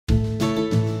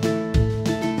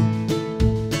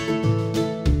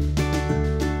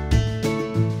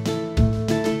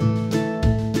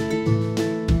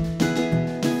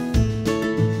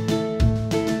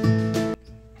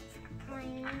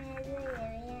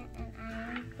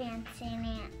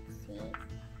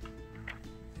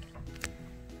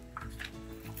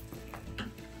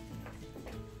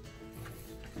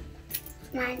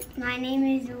My name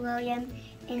is William,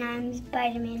 and I'm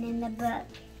Spider-Man in the book.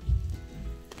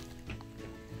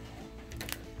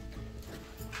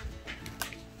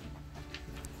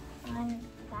 I'm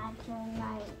Badger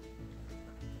Knight,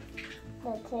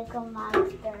 the Tickle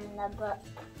Monster in the book.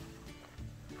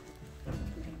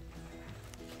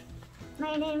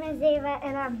 My name is Ava,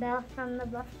 and I'm Belle from the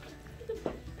book.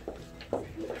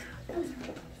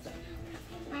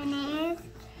 My name is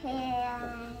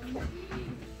Karen,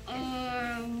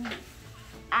 and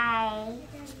I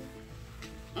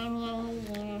am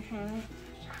Yankee Unicorn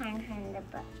from the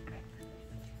book.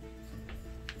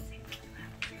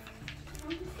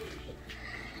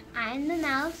 I'm the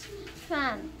mouse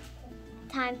from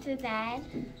Time to Bed.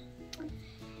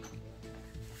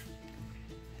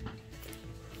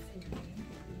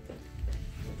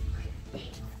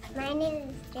 My name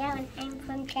is Joe, and I'm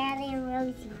from Charlie and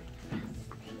Rosie.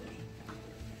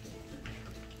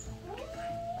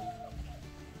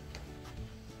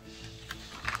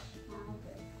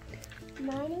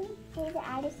 My name is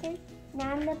Addison, and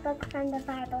I'm the book from the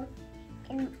Bible.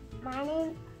 And my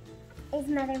name is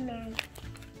Mother Mary.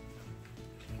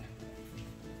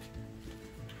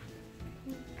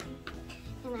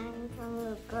 And I'm from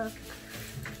the book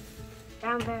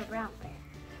Brown Bear, Brown Bear.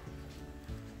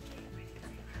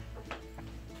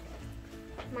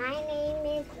 My name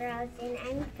is Rose, and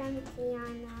I'm from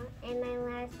Tiana, and my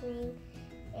last name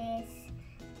is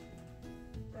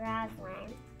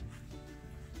Roslyn.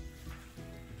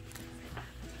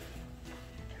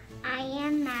 I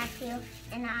am Matthew,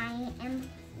 and I am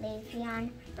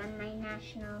Leafeon from my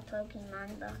National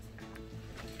Pokemon book.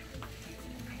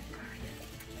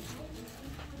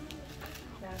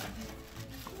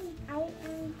 I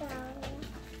am Dahlia.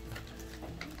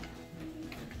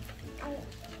 I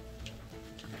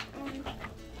am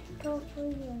Tofu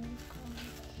Unicorn.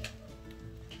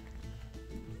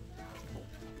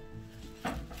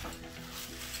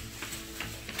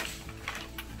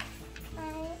 I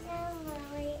am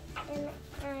Lily, and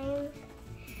I'm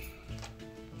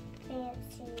Fancy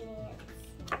Nancy.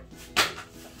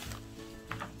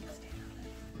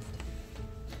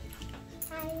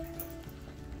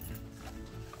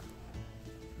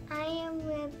 I am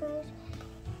Rivers,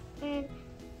 and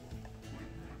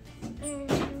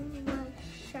I'm a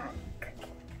shark.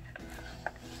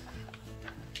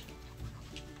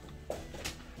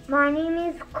 My name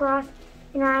is Cross,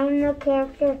 and I am the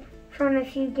character from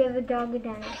If You Give a Dog a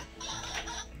Dinner.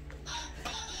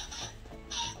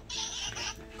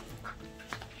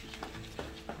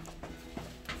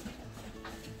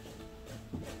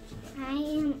 I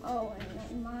am Owen,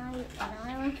 and I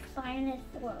was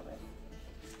Spinosaurus,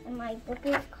 and my book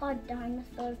is called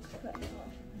Dinosaur Critical.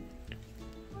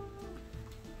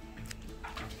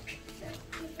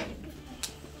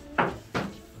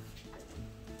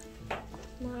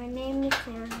 My name is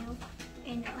Samuel,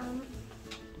 and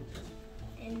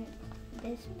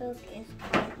this book is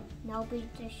called Nobi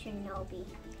to Shinobi.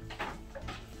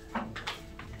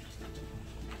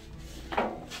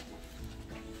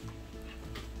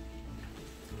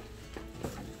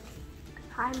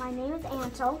 Hi, my name is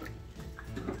Ansel,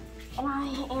 and I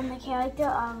am the character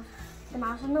of The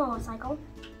Mouse and the Motorcycle.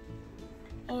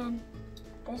 And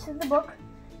this is the book,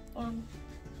 and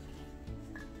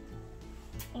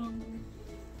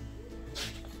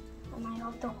I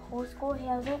hope the whole school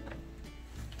hears it.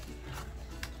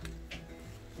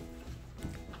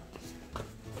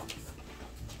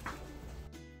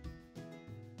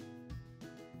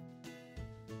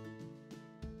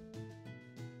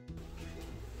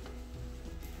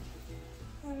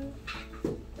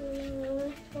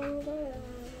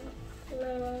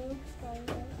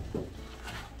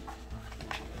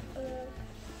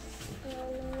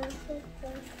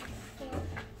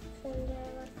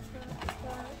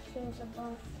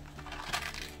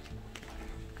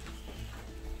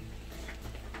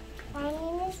 My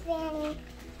name is Vanny,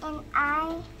 and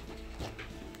I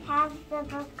have the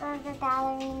book of the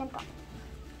ballerina book.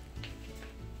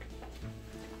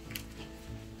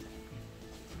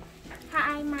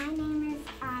 Hi, my name is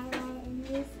Isla, and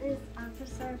this is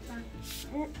Officer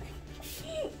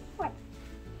What?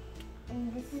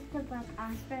 And this is the book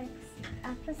Officer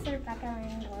Becca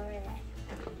and Lorelei.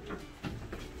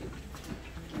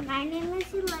 My name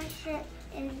is Elisha,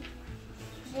 and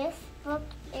this book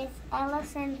is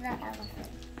Alice and the Elephant.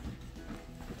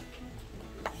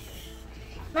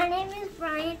 My name is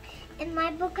Brian, and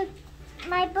my book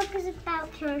is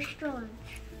about Pure Storage.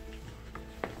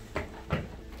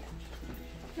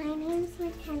 My name is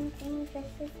Mackenzie, and this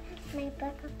is my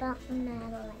book about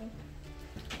Madeline.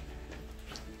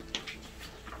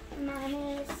 My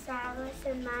name is Silas,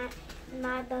 and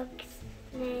my book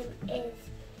name is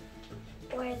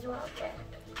Where's Walter?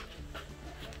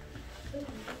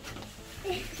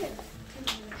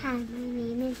 Hi, my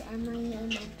name is Emily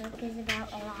and my book is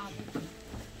about Aladdin.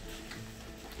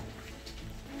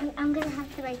 I'm gonna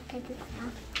have to write tickets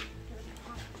now.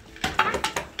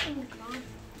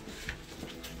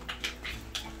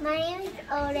 My name is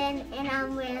Odin and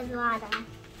I'm Where's Wada.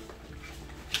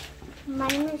 My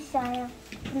name is Shia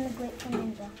from the Great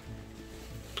Ninja.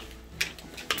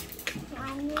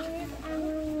 My name is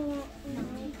Emily and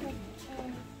my book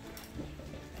is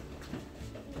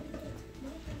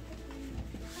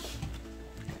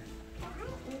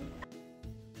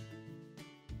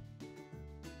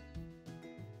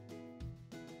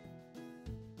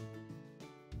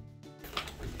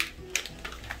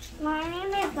My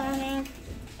name is Logan,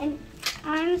 and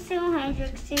I'm Sue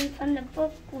Hendrickson from the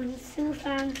book When Sue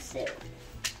Found Sue.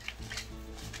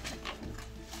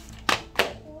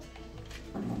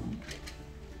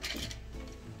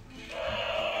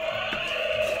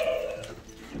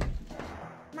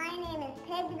 My name is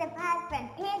Pig the Pug and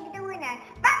Pig the Winner.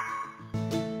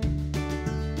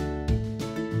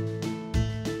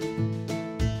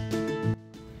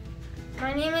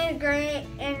 My name is Grant,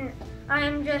 and I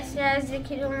am dressed as the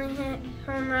kid who only hit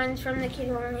home runs from the kid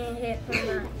who only hit home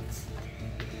runs.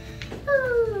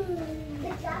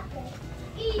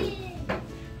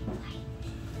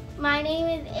 My name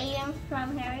is Aiden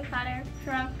from Harry Potter,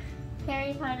 the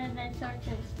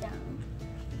Sorcerer's Stone.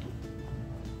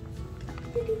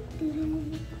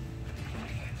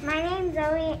 My name's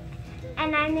Zoe,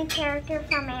 and I'm the character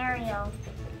from Ariel.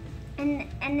 And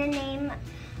the name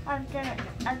of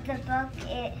the book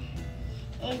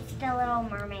is The Little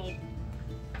Mermaid.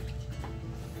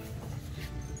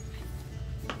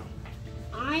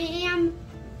 I am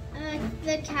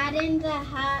the Cat in the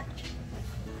Hat.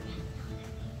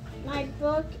 My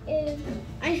book is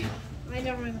I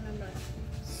don't remember.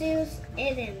 Sue's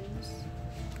Idioms.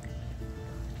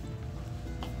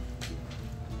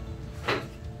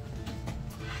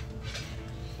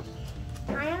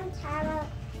 I am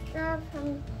Tabitha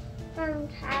from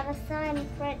Tabitha and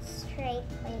Fritz Trade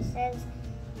Places,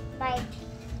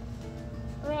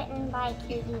 written by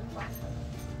Katie Fletcher.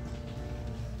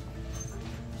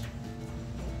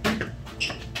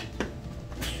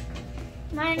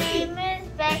 My name is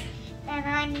Beck, and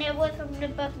I'm Nibble from the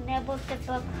book Nibble the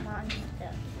Book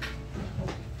Monster.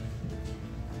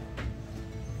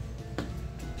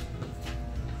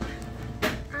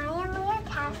 I am Leah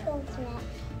Catherine Smith,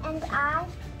 and I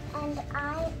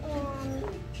am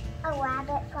a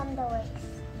rabbit from the lakes.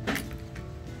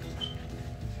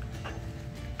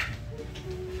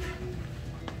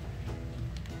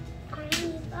 I'm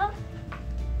Eva,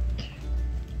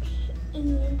 and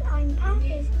I'm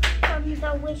Patrick from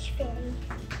the Wish Fairy.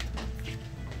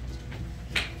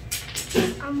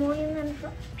 I'm William,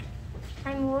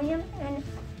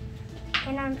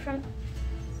 and I'm from.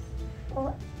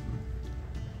 Well,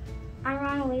 I'm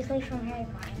Ron Weasley from Harry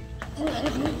Potter.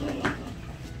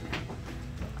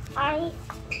 I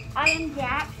am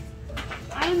Jax.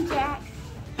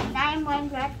 And I am Wayne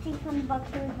Rusty from the book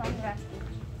Who's Wayne Rusty.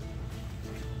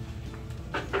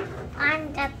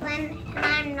 I'm Declan, and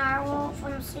I'm Narwhal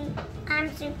from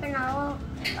Super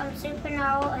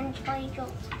Narwhal and Toy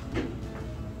Jolt.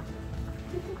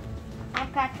 I'm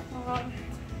Patrick Mahomes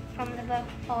from the book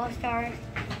All Stars.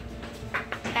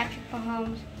 Patrick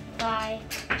Mahomes by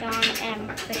John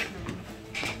M. Fishman.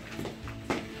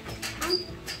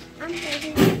 I'm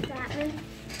Katie Flatman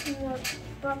from the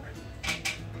book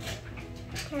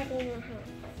Cat in the Hat.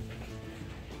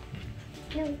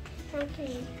 No, not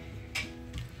Katie.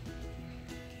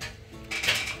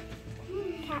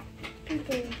 Cat, Pete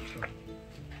in the Hat.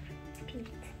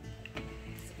 Pete.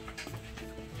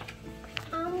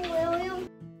 I'm William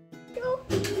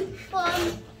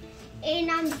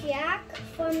and I'm Jack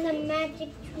from the Magic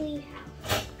Tree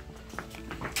House.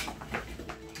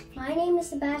 My name is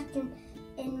Sebastian,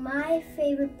 and my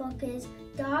favorite book is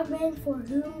Dogman For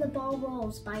Whom the Ball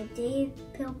Rolls by Dave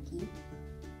Pilkey.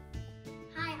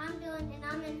 Hi, I'm Dylan, and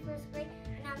I'm in first grade,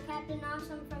 and I'm Captain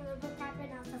Awesome from the book Captain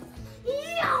Awesome.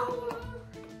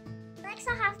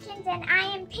 Alexa Hopkins, and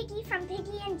I am Piggy from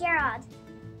Piggy and Gerald.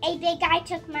 A big guy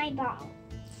took my ball.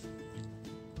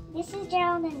 This is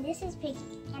Gerald and this is Piggy,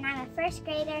 and I'm a first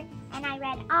grader, and I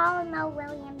read all Mo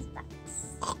Williams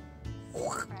books.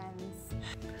 Friends.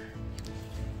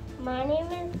 My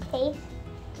name is Kate,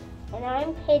 and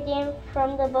I'm Pigeon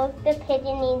from the book The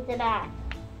Pigeon Needs a Bath.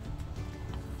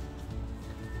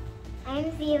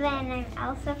 I'm Ziva, and I'm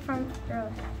Elsa from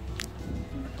Stroh.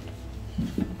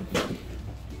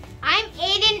 I'm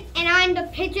Aiden, and I'm the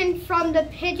pigeon from The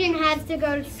Pigeon Has to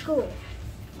Go to School.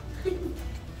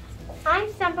 I'm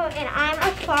Stumpo, and I'm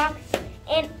a fox,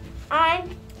 and I'm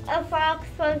a fox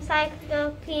from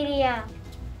Cyclopedia.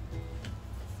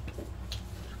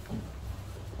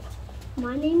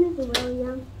 My name is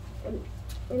William,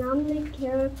 and I'm the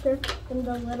character from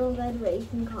the Little Red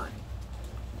Racing Car.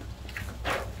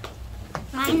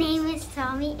 My name is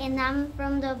Tommy, and I'm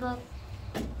from the book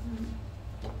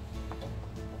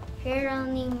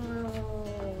Geronimo.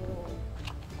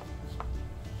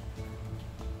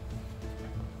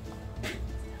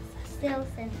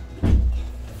 Stilson.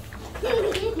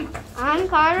 I'm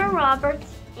Carter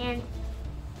Roberts, and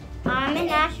I'm an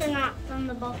astronaut from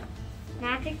the book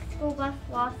Magic School Bus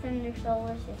Lost in the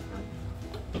Solar System.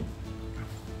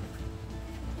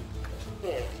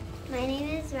 My name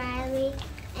is Riley,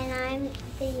 and I'm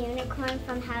the unicorn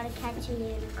from How to Catch a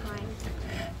Unicorn.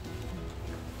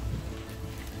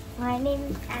 My name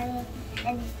is Ellen,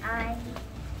 and I'm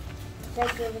the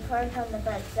unicorn from the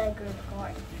book The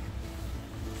Unicorn.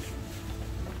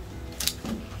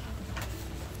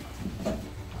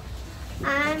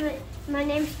 My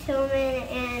name's Tillman,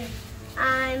 and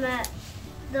I'm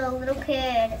the little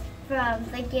kid from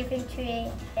the Giving Tree,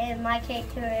 and my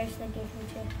character is the Giving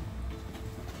Tree.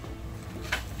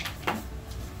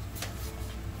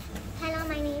 Hello,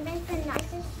 my name is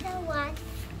Vanessa Sawat,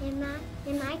 and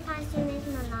my costume is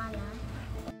Malala.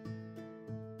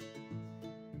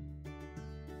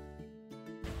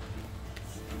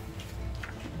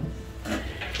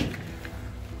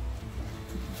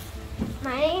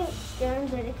 My name is Dylan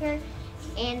Whitaker,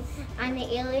 and I'm the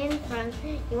alien from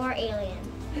Your Alien.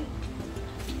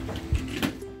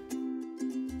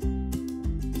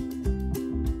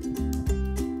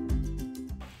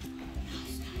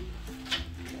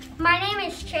 My name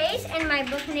is Chase, and my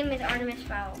book name is Artemis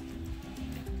Fowl.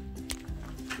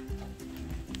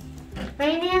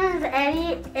 My name is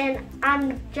Eddie, and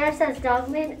I'm dressed as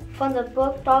Dogman from the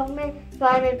book Dogman,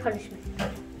 Crime and Punishment.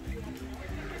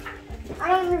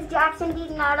 My name is Jackson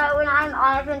DiDonato, and I'm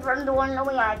Ivan from the One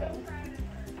Lonely Ivan.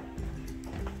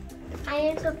 I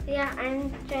am Sophia. I'm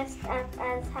dressed up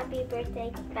as Happy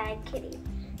Birthday Bad Kitty.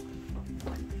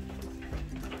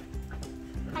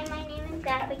 Hi, my name is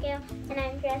Abigail, and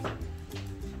I'm dressed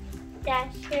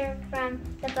Dasher from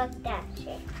the book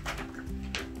Dasher.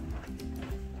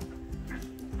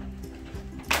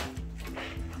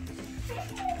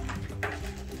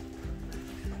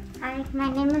 Hi, my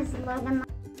name is Logan,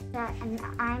 and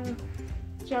I'm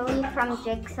Joey from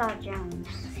Jigsaw Jones.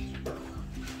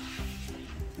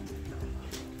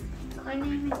 My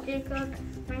name is Jacob.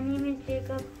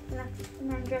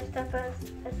 And I'm dressed up as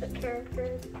the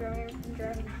character Dragon from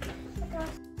Dragon.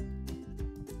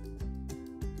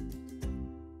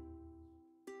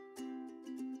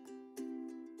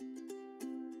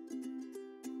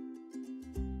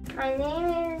 My name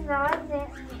is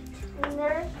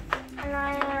Alexander, and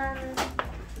I am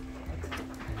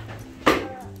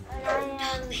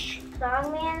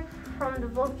Dogman from the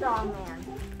book Dogman.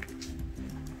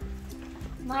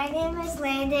 My name is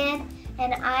Landon,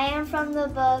 and I am from the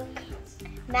book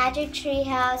Magic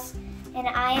Treehouse, and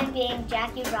I am being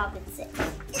Jackie Robinson.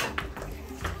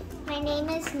 My name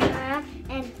is Nora,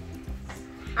 and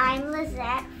I'm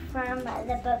Lizette from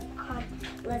the book called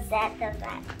Lizette the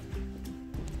Vet.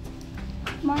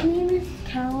 My name is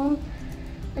Callum,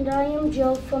 and I am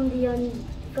Joe from the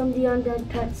Undead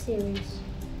Pet series.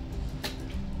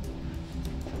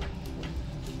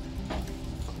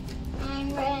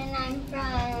 I'm Ren, I'm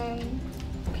from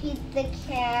Pete the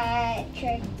Cat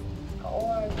Trick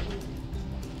or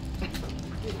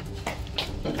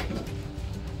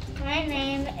My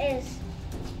name is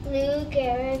Lou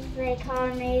Garrett. They call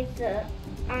me the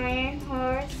Iron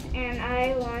Horse, and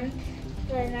I won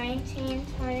the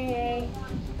 1928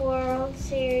 World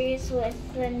Series with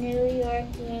the New York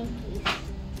Yankees.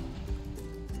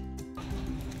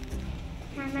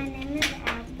 Hi, my name is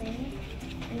Ashley,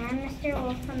 and I'm Mr.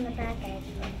 Wolf from the Bad Guys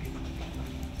books.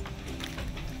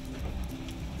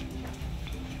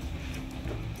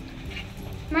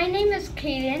 My name is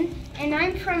Kaden, and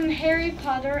I'm from Harry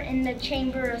Potter and the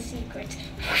Chamber of Secrets.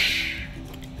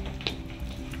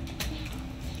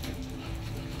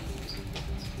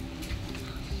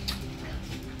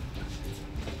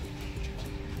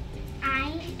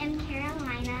 I am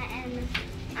Carolina, and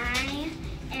I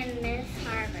am Miss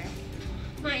Harbor.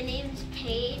 My name's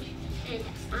Paige, and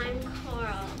I'm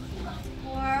Coral.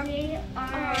 We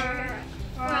are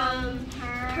From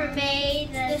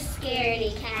Hermaid the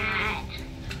Scaredy Cat.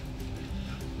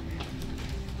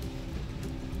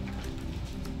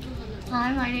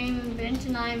 Hi, my name is Vince,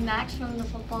 and I am Max from the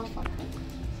Football Fun.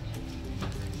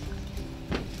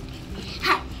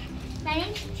 Hi, my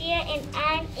name's Gia, and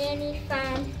I'm Annie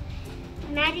from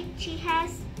Magic Tree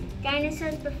House,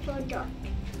 Dinosaurs Before Dark.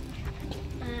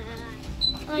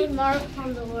 I'm Mark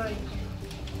from the Word.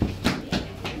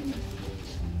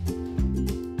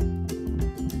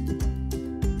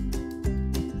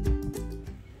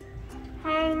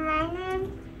 Hi, my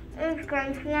name is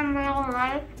Gracie in real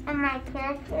life, and my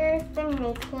character is the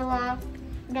Nicola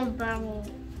the Bunny.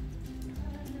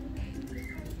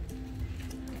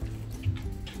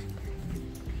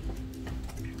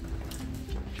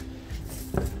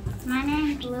 My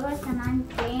name's Lewis and I'm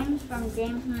James from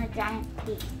James and the Giant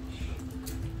Peach.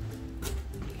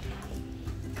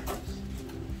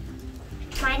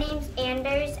 My name's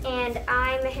Anders, and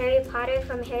I'm Harry Potter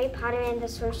from Harry Potter and the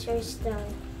Sorcerer's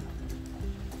Stone.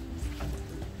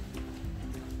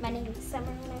 My name is Summer,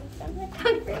 and I'm from the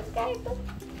Conqueror's Guidebook.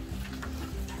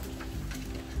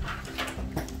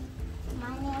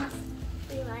 My name's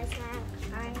Eliza.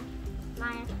 I'm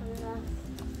Maya from the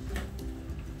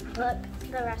book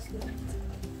The Rescue.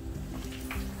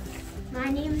 My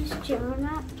name is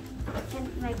Jonah,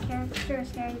 and my character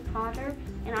is Harry Potter,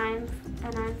 and I'm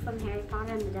from Harry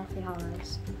Potter and the Deathly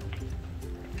Hallows.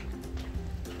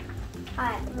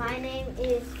 Hi, my name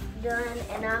is Dylan,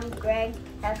 and I'm Greg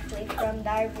Heffley from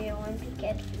Diary of a Wimpy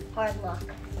Kid, Hard Luck.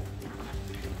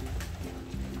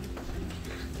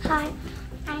 Hi,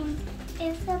 I'm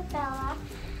Isabella,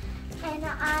 and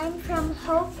I'm from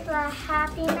Hope the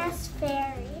Happiness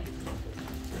Fairy.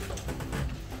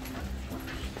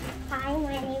 Hi,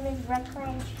 my name is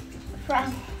Brooklyn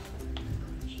from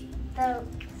the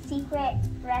Secret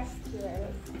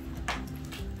Rescuers.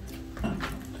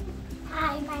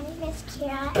 Hi, my name is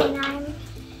Kira, and I'm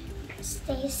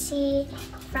Stacy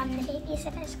from the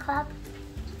Babysitters Club.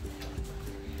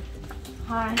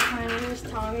 Hi, my name is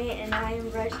Tommy, and I am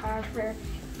Bryce Harper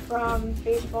from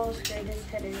Baseball's Greatest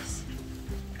Hitters.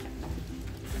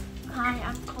 Hi,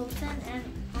 I'm Colton, and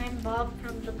I'm Bob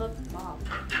from the book Bob.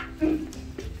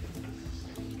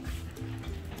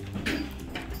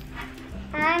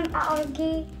 I'm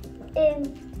Augie,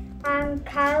 and I'm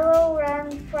Kylo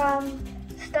Ren from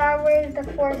Star Wars The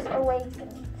Force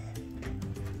Awakens.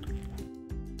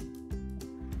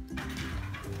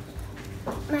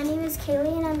 My name is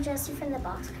Kaylee, and I'm Jesse from the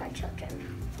Boxcar Children.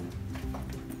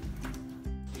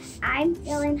 I'm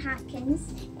Dylan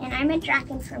Hopkins, and I'm a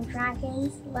dragon from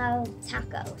Dragons Love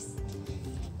Tacos.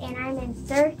 And I'm in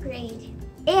 3rd grade.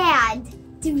 And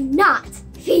do not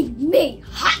feed me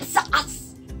hot sauce!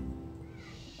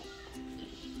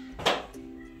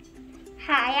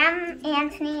 Hi, I'm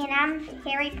Anthony, and I'm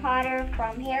Harry Potter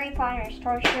from Harry Potter and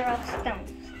Sorcerer's Stone.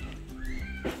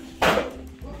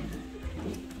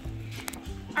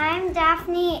 I'm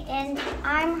Daphne, and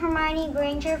I'm Hermione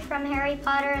Granger from Harry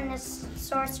Potter and the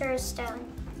Sorcerer's Stone.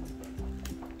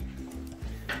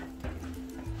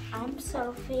 I'm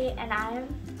Sophie, and I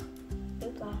am the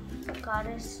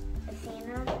goddess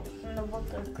Athena from the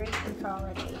book of Greek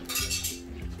mythology.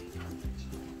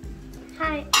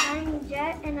 Hi, I'm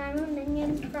Jet, and I'm a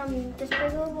minion from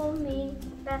Despicable Me,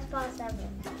 Best Boss Ever.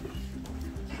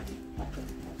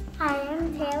 Hi,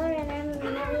 I'm Taylor, and I'm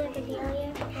Amelia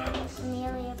Bedelia from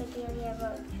Amelia Bedelia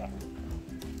Road Trip.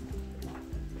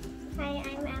 Hi,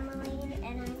 I'm Emily,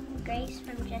 and I'm Grace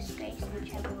from Just Grace and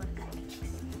Chippewa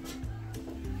Cupcakes.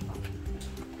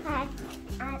 Hi,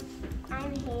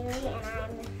 I'm Haley, and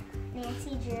I'm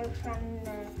Nancy Drew from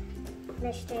the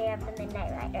Mystery of the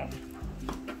Midnight Rider.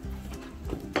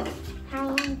 Hi,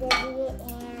 I'm Vivi,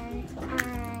 and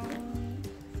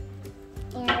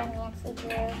I'm Nancy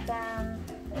Drew from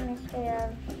the Mystery of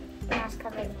the Mouse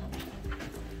Covered Man.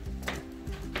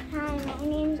 Hi, my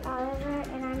name's Oliver,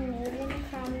 and I'm Maven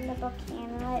from the book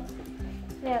Hamlet,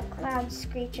 The Cloud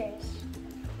Screechers.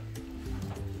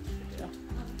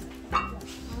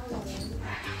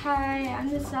 Hi, I'm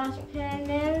the Saucepan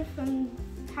Man from.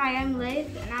 Hi, I'm Liz,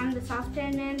 and I'm the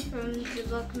Saucepan Man from the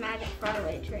book Magic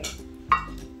Faraway Tree.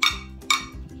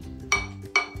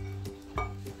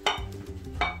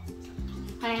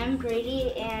 Hi, I'm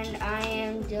Grady, and I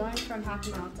am Dylan from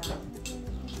Hockey Meltdown.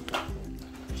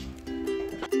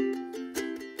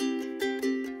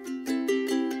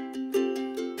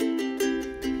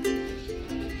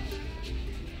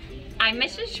 I'm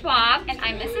Mrs. Schwab, and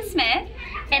I'm Mrs. Smith,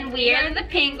 and we are the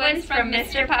penguins from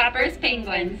Mr. Popper's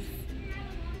Penguins.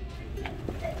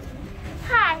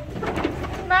 Hi,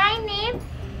 my name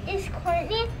is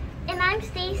Courtney, and I'm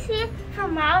Stacy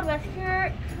from Wild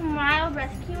Rescuers,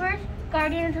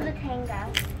 Guardians of the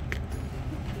Tango.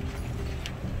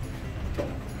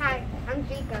 Hi, I'm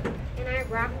Jacob, and I'm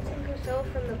Robinson Crusoe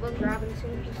from the book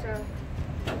Robinson Crusoe.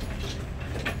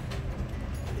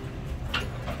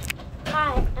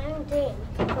 Hi, I'm Dave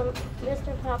from from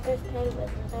Mr. Popper's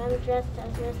Penguins, and I'm dressed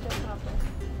as Mr. Popper.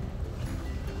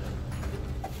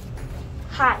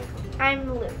 Hi,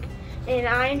 I'm Luke, and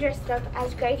I'm dressed up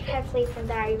as Greg Heffley from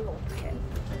Diary of a Wimpy Kid.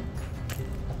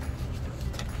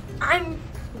 I'm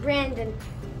Brandon,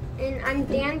 and I'm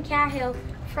Dan Cahill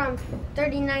from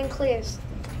 39 Clears.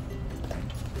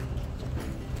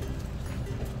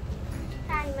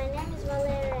 Hi, my name is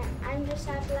Valeria. I'm just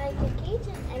like a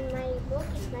Cajun, and my book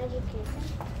is Magic Kitten.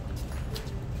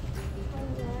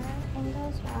 I'm Zara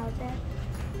Ingalls Wilder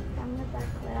from the book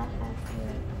Little House in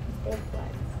the Big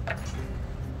Woods.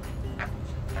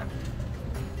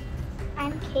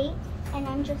 I'm Kate, and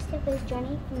I'm dressed up as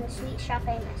Jenny from the Sweet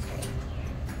Chaffee Mystery.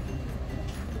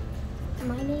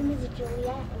 My name is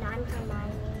Julia, and I'm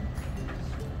Hermione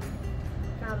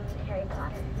from Harry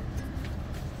Potter.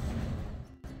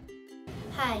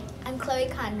 Hi, I'm Chloe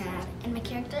Conrad, and my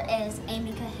character is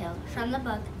Amy Cahill from the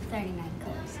book 39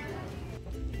 Clears.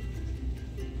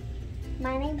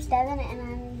 My name's Devin, and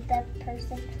I'm the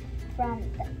person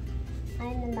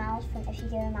I'm the mouse from If You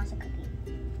Give a Mouse a Cookie.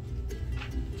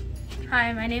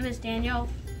 Hi, my name is Daniel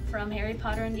from Harry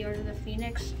Potter and the Order of the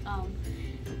Phoenix.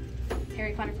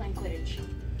 Harry Potter playing Quidditch.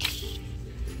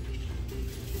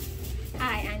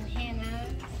 Hi, I'm Hannah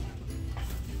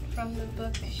from the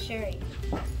book Sherry.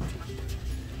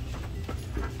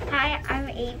 Hi, I'm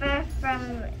Ava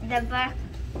from the book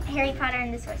Harry Potter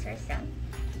and the Sorcerer's Stone.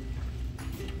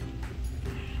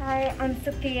 Hi, I'm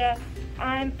Sophia.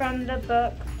 I'm from the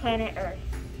book Planet Earth.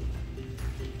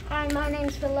 Hi, my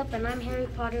name's Philip, and I'm Harry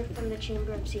Potter from the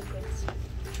Chamber of Secrets.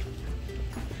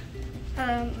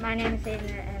 Hello, my name is Aiden,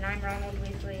 and I'm Ronald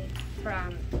Weasley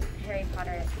from Harry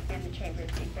Potter and the Chamber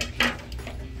of Secrets.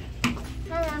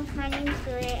 Hello, my name's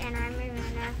Julia, and I'm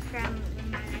Ramona from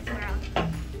Ramona's World.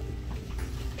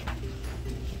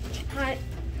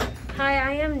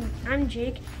 Hi, I'm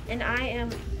Jake, and I am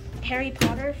Harry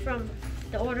Potter from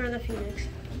the Order of the Phoenix.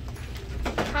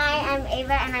 Hi, I'm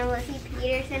Ava, and I'm Lucy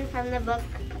Peterson from the book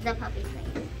The Puppy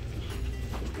Place.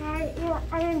 Hi,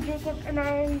 I am Jacob, and I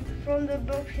am from the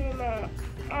book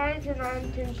Eyes and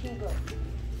Arms and Hugo.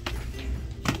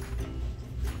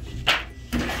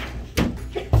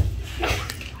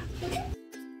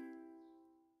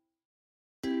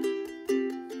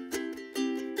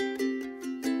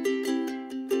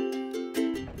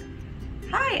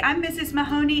 Hi, I'm Mrs.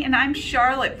 Mahoney, and I'm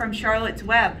Charlotte from Charlotte's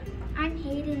Web. I'm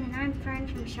Hayden, and I'm Fern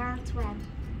from Charlotte's Web.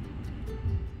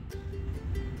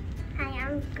 Hi,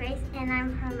 I'm Grace, and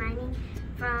I'm Hermione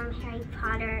from Harry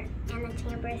Potter and the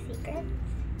Chamber of Secrets.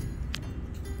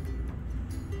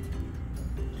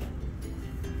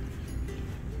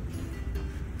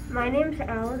 My name's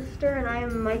Alistair, and I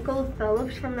am Michael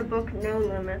Phillips from the book No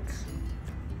Limits.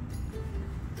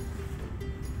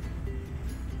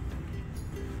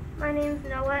 My name's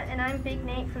Noah, and I'm Big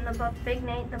Nate from the book Big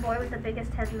Nate, the boy with the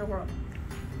biggest head in the world.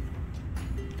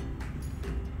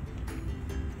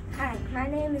 Hi, my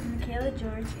name is Michaela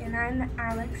George, and I'm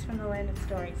Alex from the Land of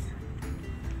Stories.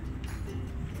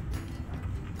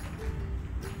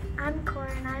 I'm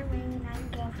Cora, and I'm Rainy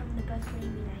Nightingale from the book Rainy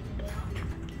Nightingale.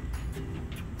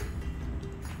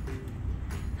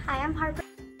 Hi, I'm Harper,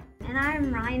 And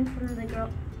I'm Ryan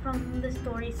from the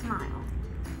story Smile.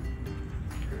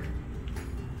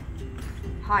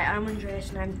 Hi, I'm Andreas,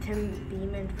 and I'm Tim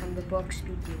Beeman from the book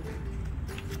Speed Demon.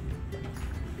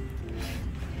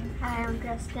 Hi, I'm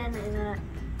Kristen,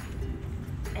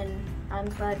 and I'm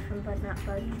Bud from Bud Not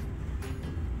Bud.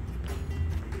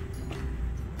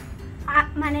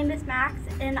 My name is Max,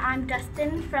 and I'm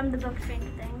Dustin from the book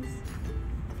Stranger Things.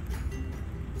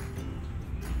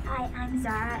 Hi, I'm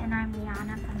Zara, and I'm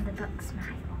Liana from the book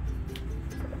Smile.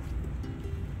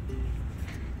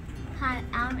 Hi,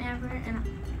 I'm Amber, and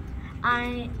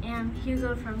I am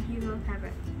Hugo from Hugo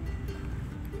Fabric.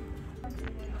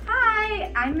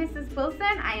 Hi, I'm Mrs.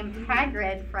 Wilson. I am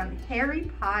Hagrid from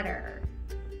Harry Potter.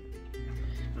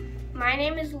 My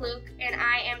name is Luke, and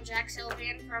I am Jack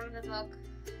Sylvian from the book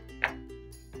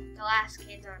The Last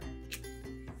Kids on It.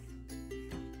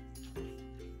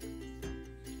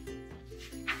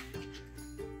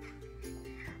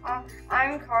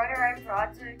 I'm Carter. I'm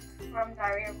Broderick from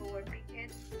Diary of a Wimpy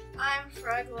Kid. I'm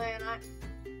Fragley, and I'm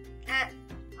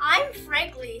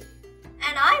Frankly,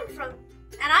 and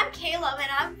I'm Caleb,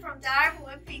 and I'm from Diary of a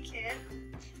Wimpy Kid.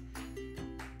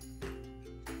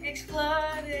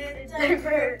 Exploded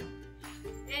diaper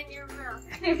in your mouth.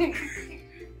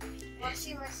 Want to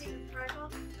see my secret freckle?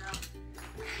 No.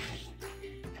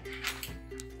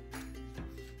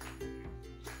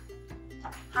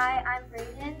 Hi, I'm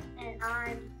Brayden, and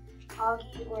I'm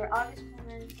Augie, or August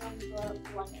Pullman from the book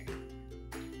Wonder.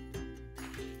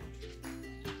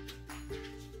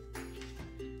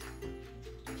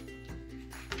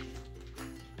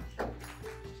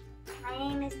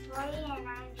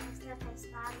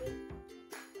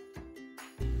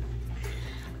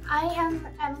 I am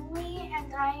Emily,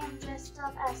 and I am dressed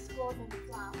up as Golden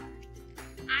Flower.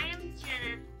 I am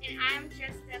Jenna, and I am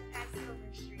dressed up as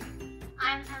Silverstream.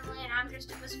 I'm Emily, and I'm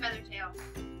dressed up as Feathertail.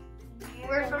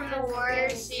 We're from the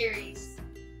Warriors series.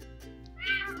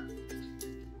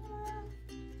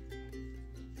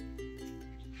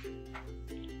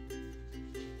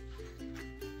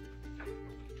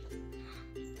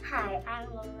 Hi,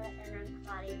 I'm Laura, and I'm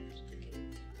Claudia.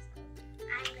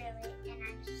 I'm Lily, and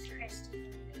I'm Kristen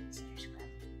from the Babysitters Club.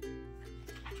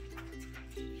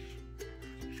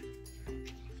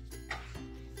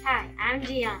 Hi, I'm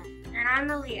Dion. And I'm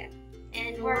Aaliyah.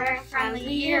 And we're from the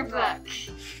yearbook.